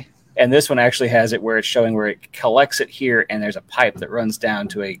 Okay. And this one actually has it where it's showing where it collects it here, and there's a pipe that runs down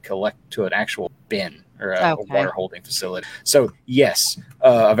to an actual bin or a Okay. water holding facility. So yes,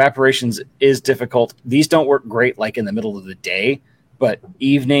 evaporations is difficult. These don't work great like in the middle of the day, but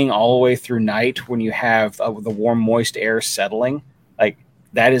evening all the way through night when you have the warm, moist air settling, like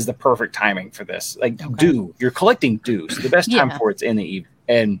that is the perfect timing for this. Like dew, you're collecting dew. So the best time Yeah. for it's in the evening.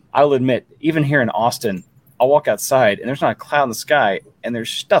 And I'll admit, even here in Austin, I'll walk outside and there's not a cloud in the sky and there's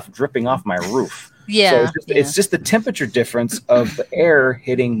stuff dripping off my roof. Yeah. So it's just the temperature difference of the air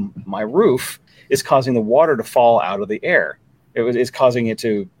hitting my roof is causing the water to fall out of the air. It's causing it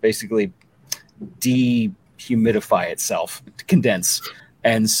to basically dehumidify itself, to condense.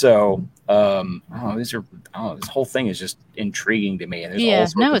 And so, this whole thing is just intriguing to me. And there's all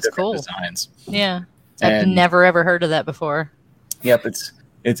sorts of it's different cool. designs. Yeah. I've And- never ever heard of that before. Yep,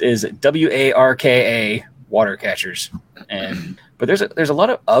 it is WARKA water catchers, but there's a lot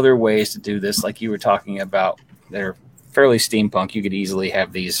of other ways to do this, like you were talking about. They're fairly steampunk. You could easily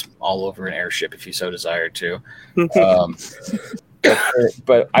have these all over an airship if you so desired to.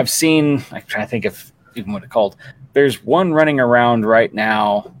 But I've seen. I'm trying to think of even what it's called. There's one running around right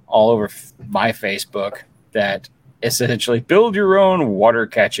now all over my Facebook that essentially build your own water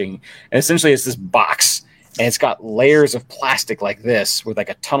catching, and essentially it's this box. And it's got layers of plastic like this with like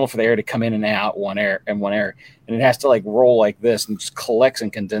a tunnel for the air to come in and out one air. And it has to like roll like this and just collects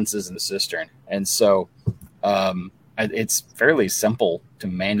and condenses in the cistern. And so it's fairly simple to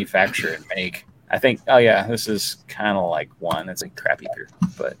manufacture and make. I think, this is kind of like one. It's a crappy beer,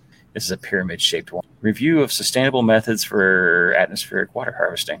 but this is a pyramid shaped one. Review of sustainable methods for atmospheric water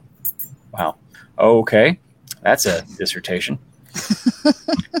harvesting. Wow. Okay. That's a dissertation.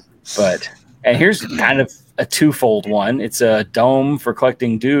 And here's kind of a twofold one. It's a dome for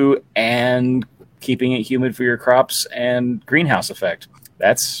collecting dew and keeping it humid for your crops and greenhouse effect.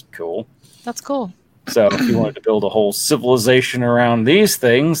 That's cool. That's cool. So if you wanted to build a whole civilization around these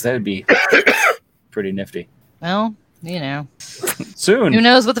things, that'd be pretty nifty. Well, soon. Who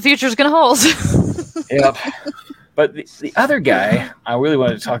knows what the future is going to hold? Yep. But the other guy I really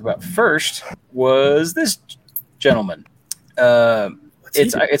wanted to talk about first was this gentleman.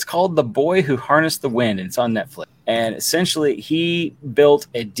 It's called The Boy Who Harnessed the Wind, and it's on Netflix. And essentially, he built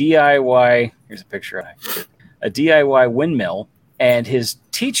a DIY. Here's a picture of a DIY windmill. And his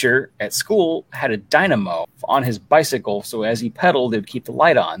teacher at school had a dynamo on his bicycle, so as he pedaled, it would keep the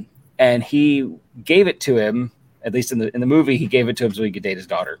light on. And he gave it to him, at least in the movie, he gave it to him so he could date his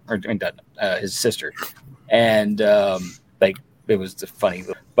daughter, his sister. And it was funny.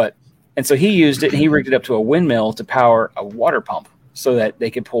 And so he used it, and he rigged it up to a windmill to power a water pump so that they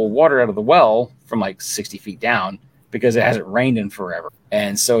could pull water out of the well from like 60 feet down because it hasn't rained in forever.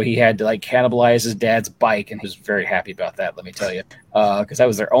 And so he had to like cannibalize his dad's bike, and he was very happy about that, let me tell you, because that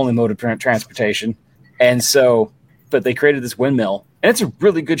was their only mode of transportation. And so, but they created this windmill, and it's a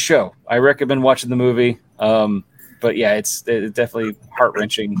really good show. I recommend watching the movie. But yeah, it's definitely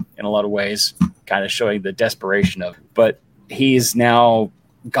heart-wrenching in a lot of ways, kind of showing the desperation of it. But he's now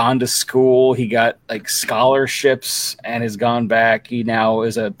gone to school. He got like scholarships and has gone back. He now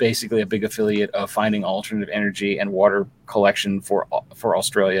is basically a big affiliate of finding alternative energy and water collection for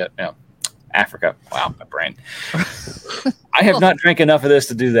Australia, Africa. Wow, my brain. I have not drank enough of this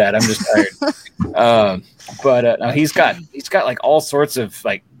to do that. I'm just tired. But he's got like all sorts of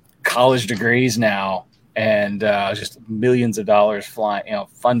like college degrees now, and just millions of dollars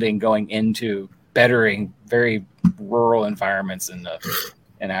funding going into bettering very rural environments in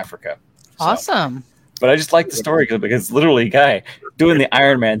Africa. Awesome. But I just like the story because it's literally a guy doing the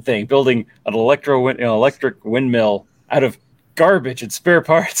Iron Man thing, building an electric windmill out of garbage and spare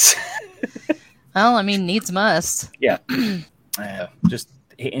parts. Well, I mean, needs must. Yeah.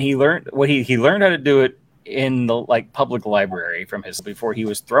 He learned he learned how to do it in the public library before he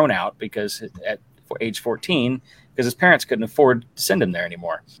was thrown out because at age 14 because his parents couldn't afford to send him there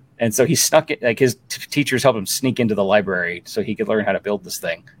anymore. And so he snuck it, his teachers helped him sneak into the library so he could learn how to build this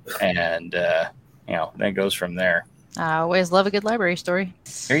thing. And, then it goes from there. I always love a good library story.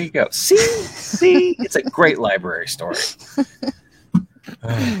 There you go. See, it's a great library story.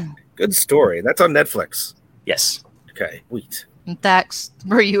 Good story. That's on Netflix. Yes. Okay, wheat. Dax,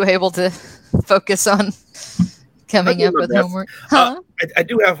 were you able to focus on coming up with homework? Huh? I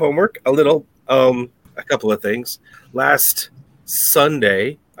do have homework, a little, a couple of things. Last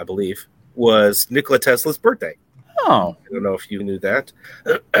Sunday, I believe, was Nikola Tesla's birthday. Oh. I don't know if you knew that.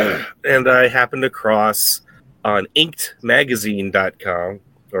 And I happened across on inkedmagazine.com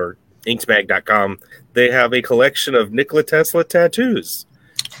or inkedmag.com, they have a collection of Nikola Tesla tattoos.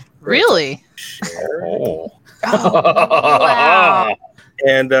 Really? Oh. Wow.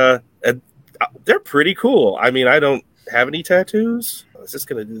 And they're pretty cool. I mean, I don't have any tattoos. I was just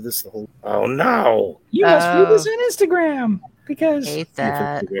going to do this the whole... Oh, no. You must view this on Instagram because hate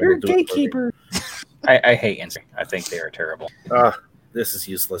that. you're a gatekeeper. I hate Instagram. I think they are terrible. This is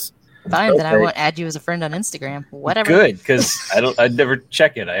useless. Fine, then I won't add you as a friend on Instagram. Whatever. Good, because I'd never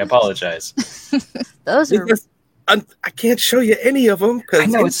check it. I apologize. Those are... I can't show you any of them because I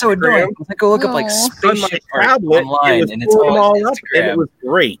know it's so annoying. I go look up like spaceship tablet online, and it's all up, and it was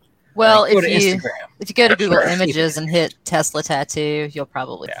great. Well, if you go to Google Images and hit Tesla tattoo, you'll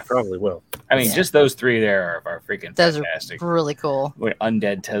probably probably will. I mean, just those three there are freaking fantastic. Those are really cool. Like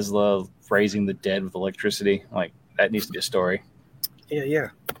undead Tesla raising the dead with electricity, like that needs to be a story. Yeah.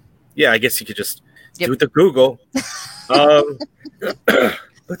 I guess you could just do it to Google. But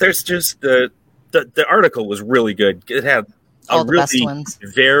there's just the article was really good. It had a really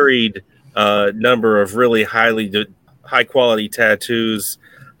varied number of really high quality tattoos.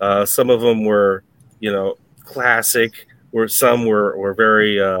 Some of them were, classic. Where some were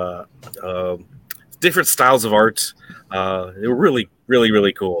very different styles of art. They were really, really,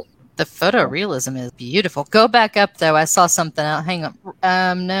 really cool. The photorealism is beautiful. Go back up though. I saw something out. Hang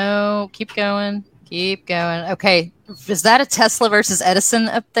on. No, keep going. Okay. Is that a Tesla versus Edison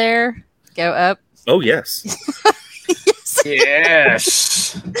up there? Go up. Oh, yes.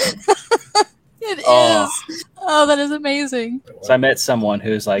 Yes. It Oh. is. Oh, that is amazing. So I met someone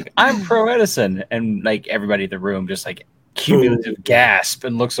who's like, I'm pro Edison. And like everybody in the room just like cumulative gasp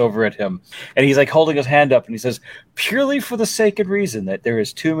and looks over at him. And he's like holding his hand up and he says, purely for the sake and reason that there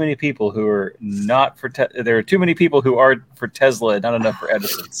is too many people who are not for, there are too many people who are for Tesla and not enough for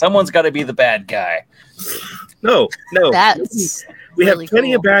Edison. Someone's got to be the bad guy. No. That's We really have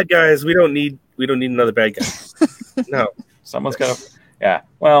plenty of cool. bad guys. We don't need another bad guy. No. Someone's got to, yeah.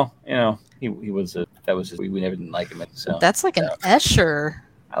 Well, you know, he was we never didn't like him. So That's like an Escher.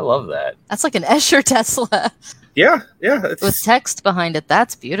 I love that. That's like an Escher Tesla Yeah. with text behind it.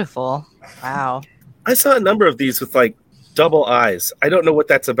 That's beautiful. Wow. I saw a number of these with like double eyes. I don't know what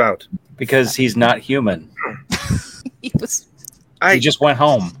that's about. Because he's not human. He was. He just went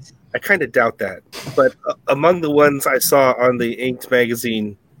home. I kind of doubt that. But among the ones I saw on the Inked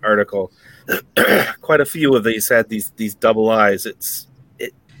magazine article, quite a few of these had these double eyes.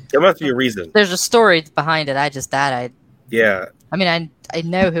 There must be a reason. There's a story behind it. Yeah. I mean, I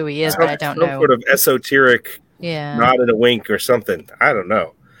know who he is, but I don't Some know. sort of esoteric Yeah. nod and a wink or something. I don't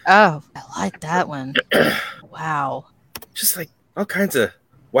know. Oh, I like that one. Wow. Just like all kinds of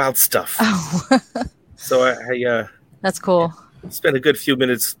wild stuff. Oh, So I that's cool. spent a good few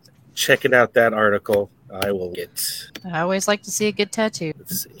minutes checking out that article. I will get. I always like to see a good tattoo.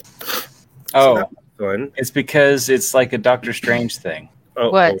 Let's see. Oh, that was fun. it's because it's like a Doctor Strange thing.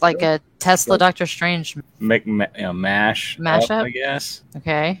 What, like a Tesla Doctor Strange? Mash Mash up? I guess.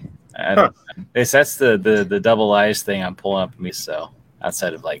 Okay. I don't know. That's the double eyes thing I'm pulling up for me. So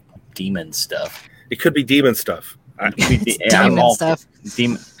outside of like demon stuff, It could be demon stuff. It's demon stuff.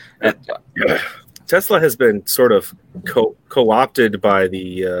 Demon. Tesla has been sort of co-opted by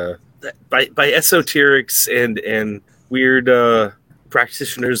the by esoterics and weird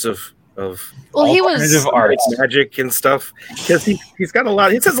practitioners of Well, he alternative was. arts. magic and stuff, because he's got a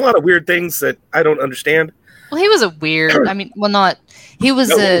lot. He says a lot of weird things that I don't understand. Well, he was a weird. I mean, well, not. He was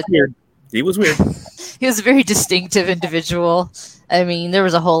No, a. weird. He was weird. He was a very distinctive individual. I mean, there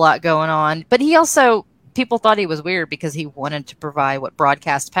was a whole lot going on, but he also. People thought he was weird because he wanted to provide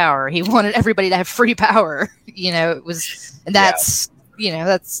broadcast power. He wanted everybody to have free power. It was, and that's,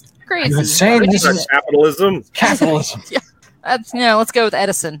 that's crazy. I'm insane. But This is Capitalism. capitalism. that's, let's go with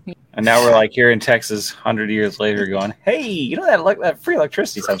Edison. And now we're like here in Texas, 100 years later, going, "Hey, that free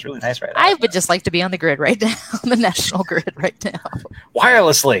electricity sounds really nice right now." I would just like to be on the grid right now, on the national grid right now.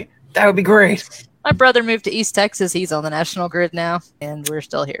 Wirelessly, that would be great. My brother moved to East Texas. He's on the national grid now, and we're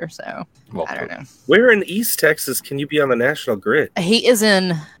still here. So Well, I don't know. Where in East Texas can you be on the national grid? He is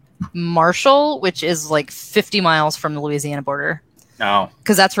in Marshall, which is like 50 miles from the Louisiana border. No,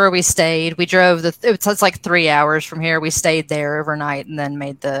 Because that's where we stayed. We drove it's like 3 hours from here. We stayed there overnight and then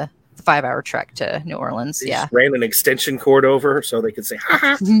made the 5-hour trek to New Orleans. They Yeah, just ran an extension cord over so they could say, "Ha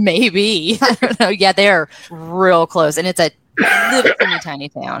ha." maybe. I don't know. Yeah, they're real close, and it's a little tiny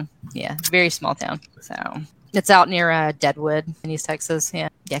town. Yeah, very small town. So it's out near Deadwood in East Texas. Yeah,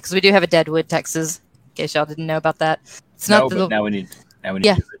 because we do have a Deadwood, Texas. In case y'all didn't know about that. It's not but now we need.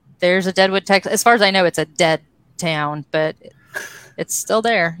 Yeah. There's a Deadwood, Texas. As far as I know, it's a dead town, but it's still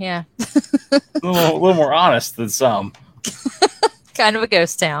there. Yeah, a little more honest than some. kind of a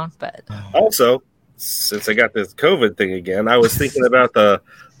ghost town, but Also, since I got this COVID thing again, I was thinking about the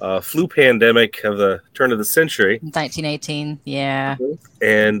flu pandemic of the turn of the century 1918. Yeah,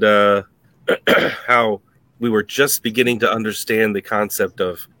 and how we were just beginning to understand the concept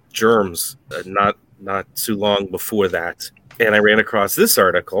of germs not too long before that. And I ran across this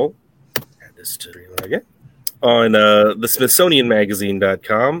article, add this to again, on the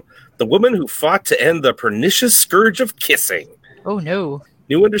SmithsonianMagazine.com, The Woman Who Fought to End the Pernicious Scourge of Kissing. Oh no.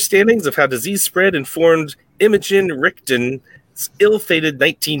 New understandings of how disease spread informed Imogen Richten's ill-fated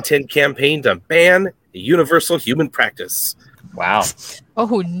 1910 campaign to ban a universal human practice. Wow,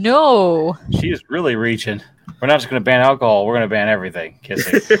 Oh no. she is really reaching. We're not just going to ban alcohol; we're going to ban everything.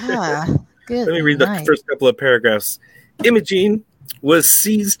 Kissing. Ah, good. Let me read the night. first couple of paragraphs. Imogen was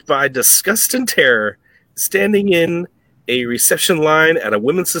seized by disgust and terror, standing in a reception line at a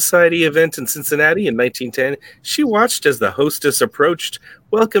Women's Society event in Cincinnati in 1910. She watched as the hostess approached,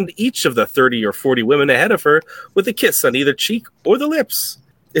 welcomed each of the 30 or 40 women ahead of her with a kiss on either cheek or the lips.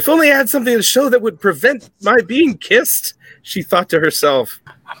 If only I had something to show that would prevent my being kissed, she thought to herself.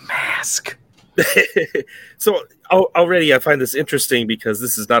 A mask. So already I find this interesting because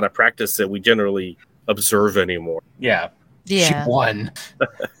this is not a practice that we generally observe anymore. Yeah, Yeah. she won.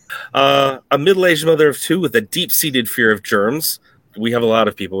 A middle-aged mother of two with a deep-seated fear of germs. We have a lot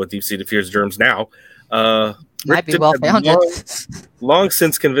of people with deep-seated fears of germs now. Might be Rickton well had founded. long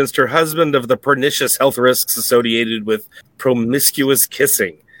since convinced her husband of the pernicious health risks associated with promiscuous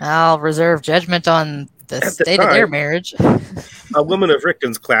kissing. I'll reserve judgment on the the state of their time- marriage. A woman of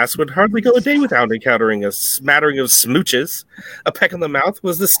Rickton's class would hardly go a day without encountering a smattering of smooches. A peck on the mouth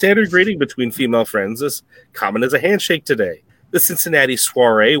was the standard greeting between female friends, as common as a handshake today. The Cincinnati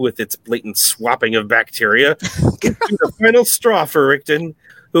soiree, with its blatant swapping of bacteria, would be the final straw for Rickton,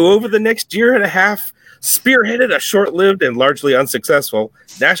 who over the next year and a half spearheaded a short-lived and largely unsuccessful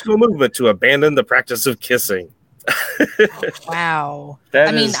national movement to abandon the practice of kissing. Wow.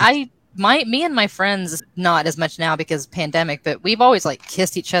 That Me and my friends, not as much now because of pandemic, but we've always like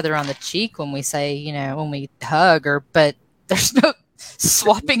kissed each other on the cheek when we say, when we hug, but there's no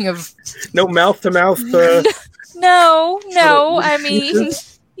swapping of. No mouth-to-mouth. No. I mean,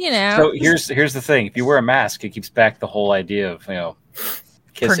 So here's the thing: if you wear a mask, it keeps back the whole idea of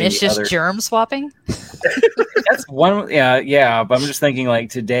kissing pernicious the other. germ swapping. That's one. Yeah. But I'm just thinking, like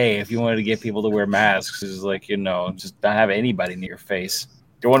today, if you wanted to get people to wear masks, is like just not have anybody near your face.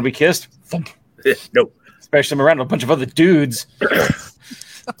 You want to be kissed? No. Especially around a bunch of other dudes.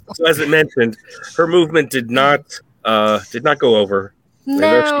 So as I mentioned, her movement did not go over.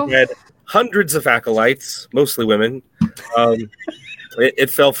 No. She had hundreds of acolytes, mostly women. It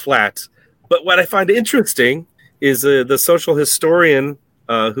fell flat. But what I find interesting is the social historian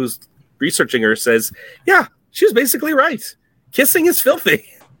who's researching her says, yeah, she was basically right. Kissing is filthy.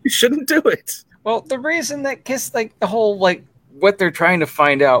 You shouldn't do it. Well, the reason that kiss, like the whole, like what they're trying to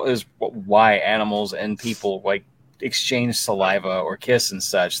find out is why animals and people like exchange saliva or kiss and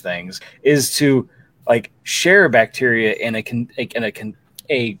such things is to like share bacteria in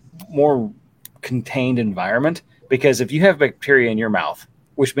a more contained environment. Because if you have bacteria in your mouth,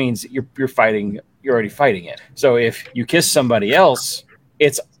 which means you're already fighting it. So if you kiss somebody else,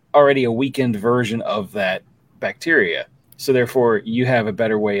 it's already a weakened version of that bacteria. So therefore, you have a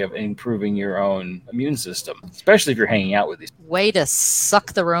better way of improving your own immune system, especially if you're hanging out with these. Way to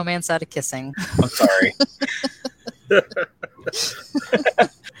suck the romance out of kissing. I'm sorry.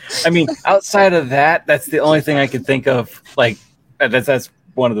 I mean, outside of that, that's the only thing I can think of. Like that's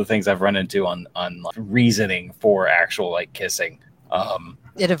one of the things I've run into on like, reasoning for actual like kissing.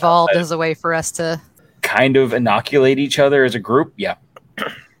 It evolved as a way for us to kind of inoculate each other as a group. Yeah.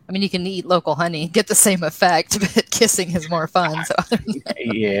 I mean, you can eat local honey, get the same effect, but kissing is more fun. So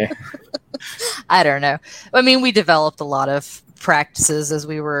Yeah. I don't know. I mean, we developed a lot of practices as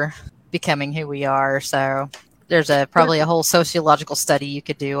we were becoming who we are. So there's probably a whole sociological study you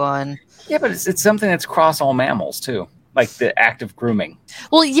could do on. Yeah, but it's something that's cross all mammals too, like the act of grooming.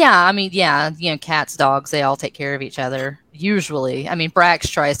 Well, yeah. I mean, yeah. Cats, dogs, they all take care of each other. Usually, I mean, Brax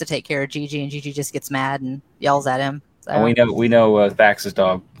tries to take care of Gigi, and Gigi just gets mad and yells at him. So. And we know Thax's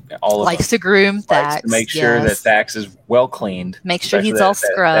dog. All of likes to groom Thax. To make sure that Thax is well cleaned. Make sure he's all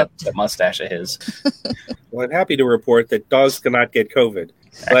scrubbed. That mustache of his. Well, I'm happy to report that dogs cannot get COVID.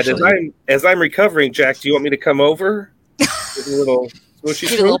 But as I'm recovering, Jack, do you want me to come over? With a little smooshy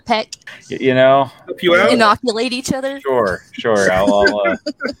give a little peck. Help you out? Inoculate each other. Sure. I'll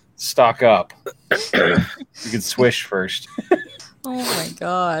stock up. You can swish first. Oh my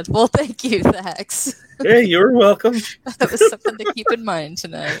God. Well, thank you, Thax. Hey, you're welcome. That was something to keep in mind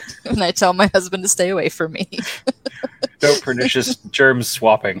tonight when I tell my husband to stay away from me. No pernicious germ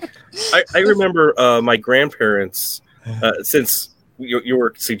swapping. I remember my grandparents, since you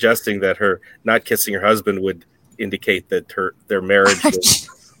were suggesting that her not kissing her husband would indicate that their marriage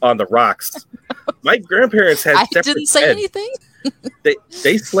was on the rocks. My grandparents had separate didn't say beds. anything.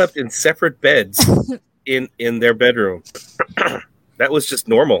 They slept in separate beds in their bedroom. That was just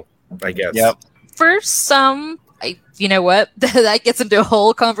normal, I guess. Yep. For some, you know what? That gets into a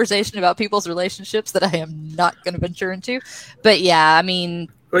whole conversation about people's relationships that I am not going to venture into. But yeah, I mean,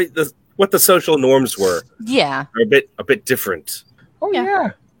 what the social norms were, yeah, are a bit different. Oh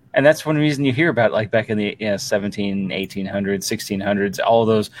yeah. And that's one reason you hear about, like, back in the 17, 1800s, 1600s, all of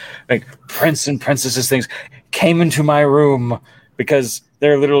those like prince and princesses things came into my room because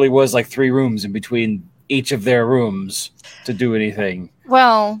there literally was like 3 rooms in between each of their rooms to do anything.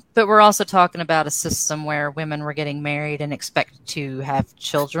 Well, but we're also talking about a system where women were getting married and expected to have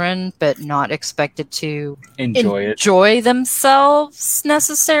children, but not expected to enjoy themselves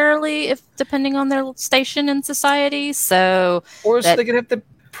necessarily, if depending on their station in society. So they could have the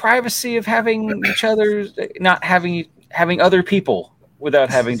privacy of having each other, not having other people without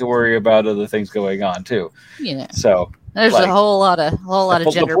having to worry about other things going on too. You know. So There's a whole lot of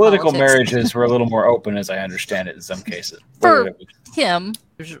gender The political politics. marriages were a little more open, as I understand it, in some cases. For him,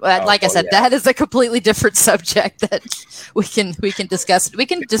 like I said, that is a completely different subject that we can discuss. We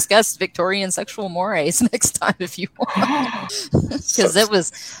can discuss Victorian sexual mores next time if you want, because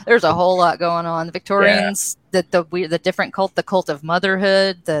there's a whole lot going on. The Victorians, the different cult, the cult of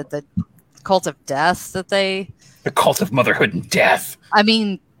motherhood, the cult of death the cult of motherhood and death. I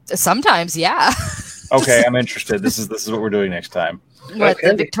mean, sometimes, yeah. Okay, I'm interested. This is what we're doing next time. What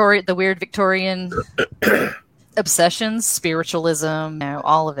the weird Victorian obsessions, spiritualism,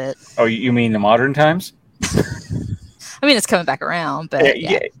 all of it. Oh, you mean the modern times? I mean, it's coming back around, but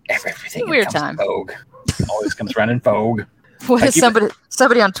everything weird comes time. in vogue. Always comes around in vogue. What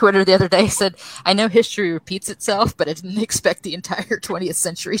somebody on Twitter the other day said, "I know history repeats itself, but I didn't expect the entire 20th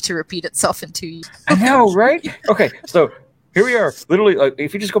century to repeat itself in 2 years." I know, right? Okay, so here we are. Literally,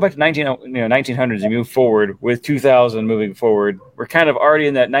 if you just go back to 1900s and move forward with 2000 moving forward, we're kind of already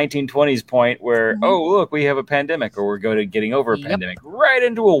in that 1920s point where, oh, look, we have a pandemic, or we're getting over a pandemic, right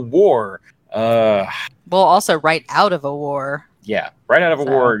into a war. Well, also right out of a war. Yeah, right out of a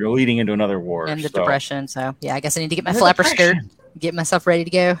war, you're leading into another war. And the Depression. So, yeah, I guess I need to get my flapper skirt, get myself ready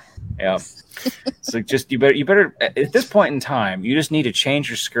to go. Yeah. So just you better at this point in time, you just need to change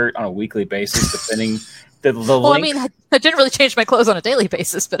your skirt on a weekly basis, depending. Well, I mean, I didn't really change my clothes on a daily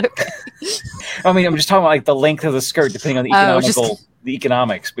basis, but okay. I mean, I'm just talking about like the length of the skirt, depending on the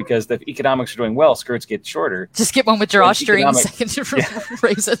economics, because the economics are doing well, skirts get shorter. Just get one with drawstrings. I can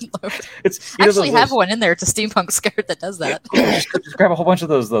raise it lower. I actually have one in there. It's a steampunk skirt that does that. Just grab a whole bunch of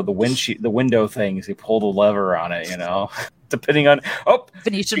those the window things. You pull the lever on it, depending on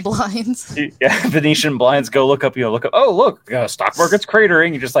Venetian blinds. Yeah, Venetian blinds. Go look up. Oh, look, stock market's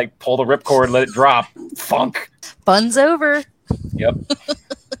cratering. You just like pull the ripcord, let it drop. Funk. Fun's over. Yep.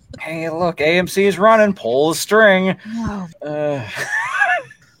 Hey, look, AMC is running. Pull the string. No.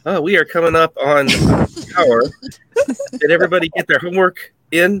 We are coming up on an hour. Did everybody get their homework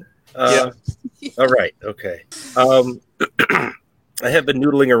in? Yeah. All right. Okay. I have been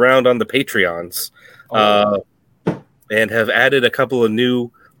noodling around on the Patreons and have added a couple of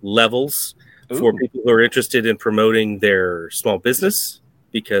new levels for people who are interested in promoting their small business,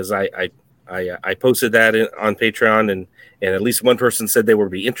 because I posted that on Patreon, and at least one person said they would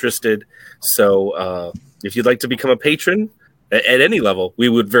be interested. So if you'd like to become a patron at any level, we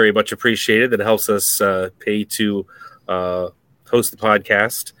would very much appreciate it. That helps us pay to host the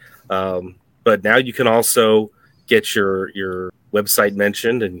podcast. But now you can also get your website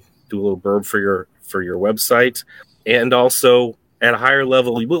mentioned and do a little burb for your website. And also at a higher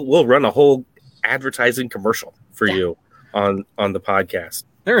level, we'll run a whole advertising commercial for you on the podcast.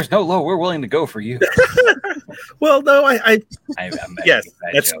 There is no low we're willing to go for you. Well, no, I'm yes,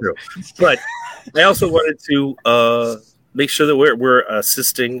 that's joke. true. But I also wanted to make sure that we're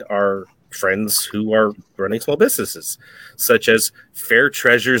assisting our friends who are running small businesses, such as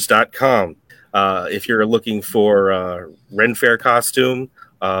fairtreasures.com. If you're looking for Ren Fair costume,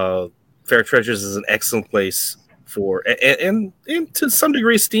 Fair Treasures is an excellent place for, and to some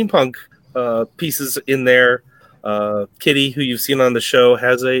degree, steampunk pieces in there. Kitty, who you've seen on the show,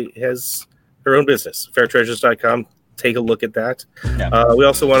 has her own business, fairtreasures.com. Take a look at that. Yeah. We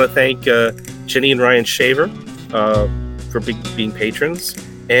also want to thank Jenny and Ryan Shaver for being patrons,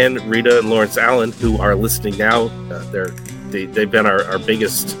 and Rita and Lawrence Allen, who are listening now. They've been our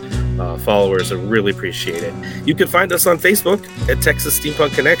biggest followers, and really appreciate it. You can find us on Facebook at Texas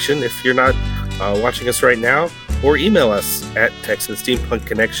Steampunk Connection if you're not watching us right now, or email us at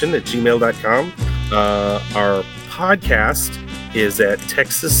texassteampunkconnection@gmail.com. Our podcast is at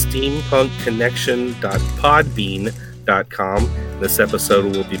texassteampunkconnection.podbean.com. This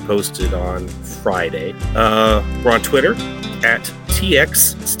episode will be posted on Friday. We're on Twitter at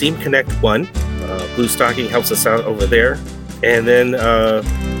TXSteamConnect1. Blue Stocking helps us out over there. And then our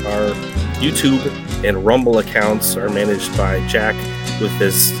YouTube and Rumble accounts are managed by Jack with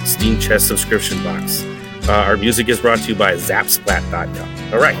this Steam Chest subscription box. Our music is brought to you by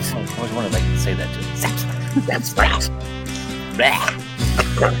Zapsplat.com. All right. I always wanted to say that too. Zapsplat.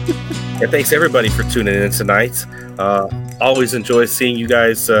 And thanks everybody for tuning in tonight. Always enjoy seeing you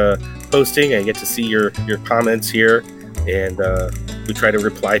guys posting. I get to see your comments here, and we try to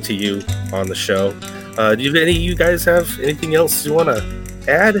reply to you on the show. Do any of you guys have anything else you want to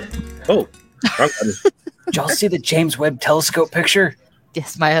add? Oh, did y'all see the James Webb Telescope picture?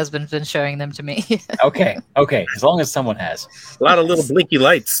 Yes, my husband's been showing them to me. Okay. As long as someone has. A lot of little blinky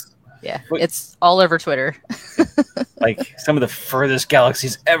lights. Yeah, it's all over Twitter. Like some of the furthest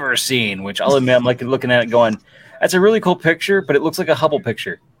galaxies ever seen, which I'll admit I'm like looking at it going, that's a really cool picture, but it looks like a Hubble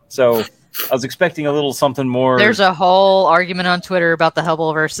picture. So I was expecting a little something more. There's a whole argument on Twitter about the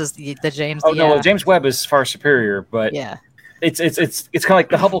Hubble versus the James. Oh no, well, James Webb is far superior, but yeah, it's kind of like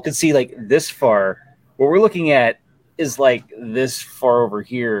the Hubble can see like this far. What we're looking at is like this far over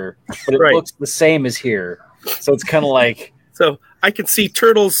here, but it looks the same as here. So it's kind of like. So I can see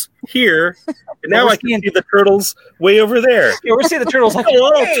turtles here, and now I can see the turtles way over there. Yeah, we're seeing the turtles like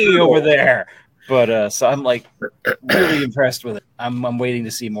way over there. But so I'm like really impressed with it. I'm waiting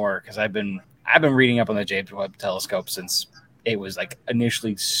to see more because I've been reading up on the James Webb Telescope since it was like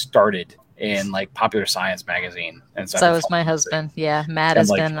initially started in like Popular Science magazine. And so was my husband. Yeah, Matt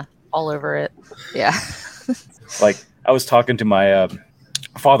has been all over it. Yeah. Like I was talking to my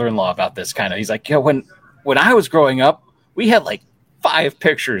father-in-law about this kind of. He's like, yeah, when I was growing up, we had like 5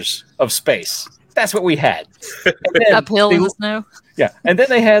 pictures of space. That's what we had. Uphill in the snow. Yeah, and then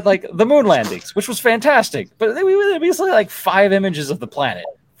they had like the moon landings, which was fantastic. But we were basically like 5 images of the planet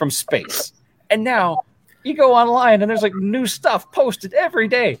from space. And now you go online and there's like new stuff posted every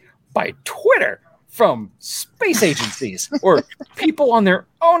day by Twitter from space agencies or people on their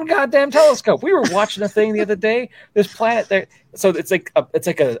own goddamn telescope. We were watching a thing the other day. This planet there, so it's like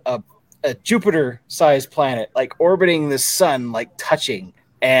a Jupiter-sized planet, like orbiting the sun, like touching,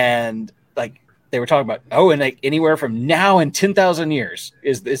 and like they were talking about, and like anywhere from now and 10,000 years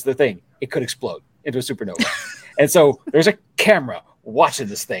is the thing. It could explode into a supernova. And so there's a camera watching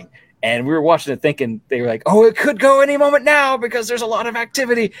this thing, and we were watching it thinking, they were like, it could go any moment now because there's a lot of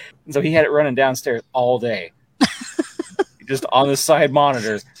activity. And so he had it running downstairs all day, just on the side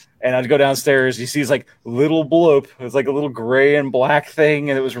monitor. And I'd go downstairs. He sees like little bloop. It was like a little gray and black thing,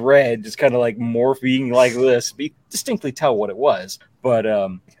 and it was red, just kind of like morphing like this. But you could distinctly tell what it was. But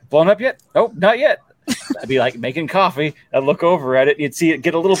blown up yet? Nope, not yet. I'd be like making coffee. I'd look over at it. You'd see it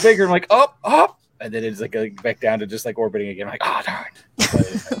get a little bigger. I'm like, up, and then it's like back down to just like orbiting again. I'm like, darn.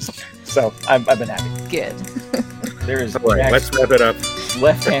 So I've been happy. Good. There is. All right, let's wrap it up.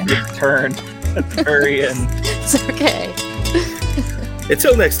 Left-handed turn at the very end. It's okay.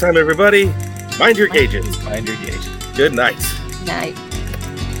 Until next time, everybody, mind your gauges. Mind your gauges. Good night. Night.